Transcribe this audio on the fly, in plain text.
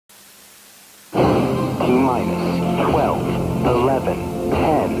minus 12, 11,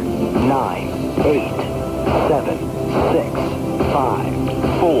 10, 9, 8, 7, 6,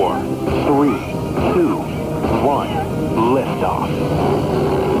 5, 4, 3, 2, 1. Liftoff.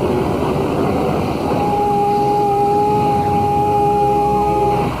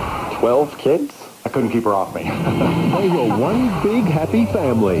 12 kids? I couldn't keep her off me. They were one big happy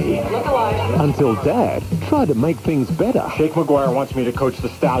family. Look alive. Until Dad tried to make things better. Jake McGuire wants me to coach the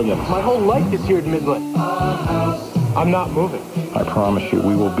Stallions. My whole life is here at Midland. I'm not moving. I promise you,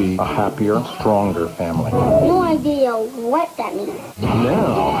 we will be a happier, stronger family. No idea what that means.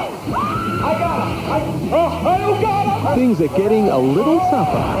 Now, I got him! things are getting a little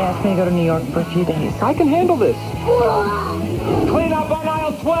tougher. They asked me to go to New York for a few days. I can handle this. Clean up on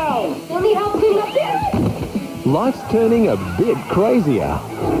aisle 12. You need help cleaning up there? Life's turning a bit crazier.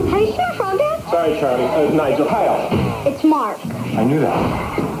 How do you say from, Dad? Sorry, Charlie. Nigel, hi, Al. It's Mark. I knew that.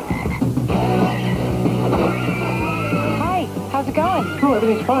 Hi, how's it going? Oh,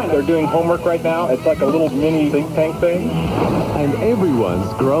 everything's fine. They're doing homework right now. It's like a little mini think tank thing. And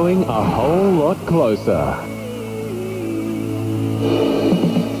everyone's growing a whole lot closer.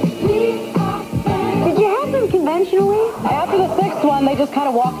 Did you have them conventionally? After the sixth one, they just kind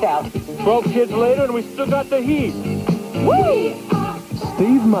of walked out. 12 kids later, and we still got the heat. Woo!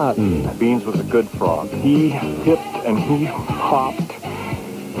 Steve Martin. Beans was a good frog. He hipped and he hopped.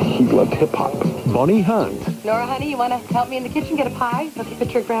 He loved hip-hop. Bonnie Hunt. Nora, honey, you want to help me in the kitchen get a pie? Look at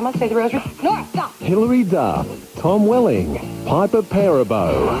picture of Grandma, say the rosary. Nora, stop! Hilary Duff. Tom Welling. Piper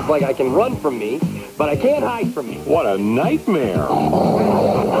Parabo. It's like I can run from me, but I can't hide from me. What a nightmare.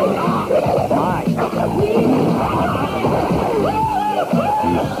 My.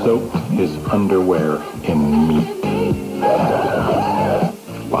 You soaked his underwear in meat.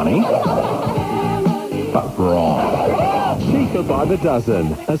 Funny, but wrong. Cheaper by the Dozen.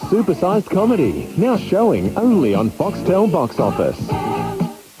 A supersized comedy. Now showing only on Foxtel Box Office.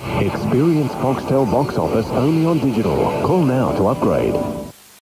 Experience Foxtel Box Office only on digital. Call now to upgrade.